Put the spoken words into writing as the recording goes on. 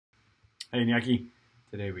Hey Iñaki,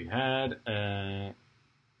 today we had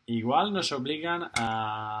igual nos obligan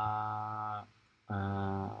a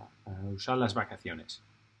usar las vacaciones.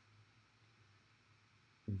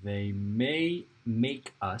 They may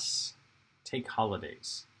make us take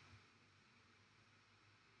holidays.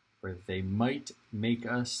 Or they might make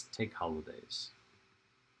us take holidays.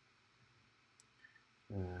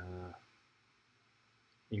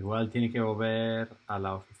 Igual tiene que volver a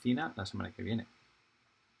la oficina la semana que viene.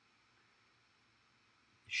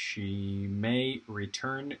 She may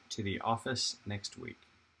return to the office next week.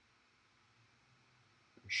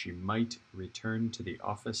 She might return to the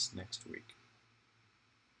office next week.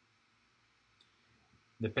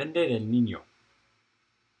 Depende del niño.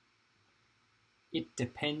 It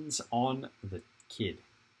depends on the kid.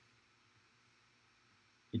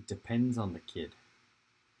 It depends on the kid.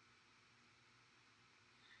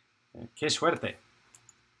 Qué suerte.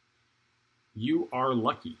 You are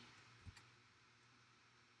lucky.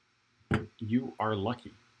 You are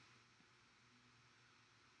lucky.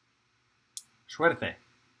 Suerte.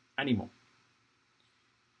 Ánimo.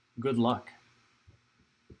 Good luck.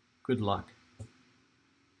 Good luck.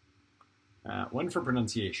 One for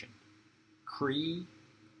pronunciation. Creative.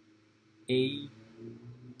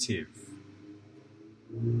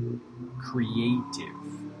 Creative.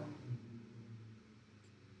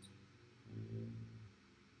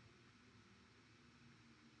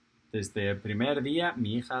 Desde el primer día,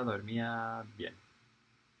 mi hija dormía bien.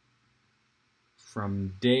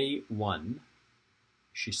 From day one,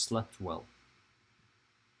 she slept well.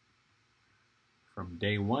 From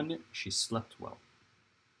day one, she slept well.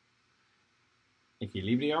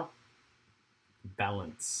 Equilibrio.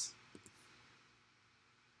 Balance.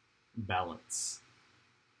 Balance.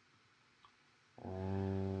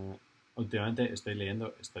 Últimamente estoy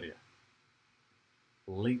leyendo historia.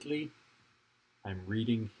 Lately, I'm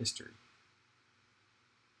reading history.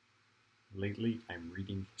 Lately, I'm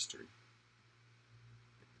reading history.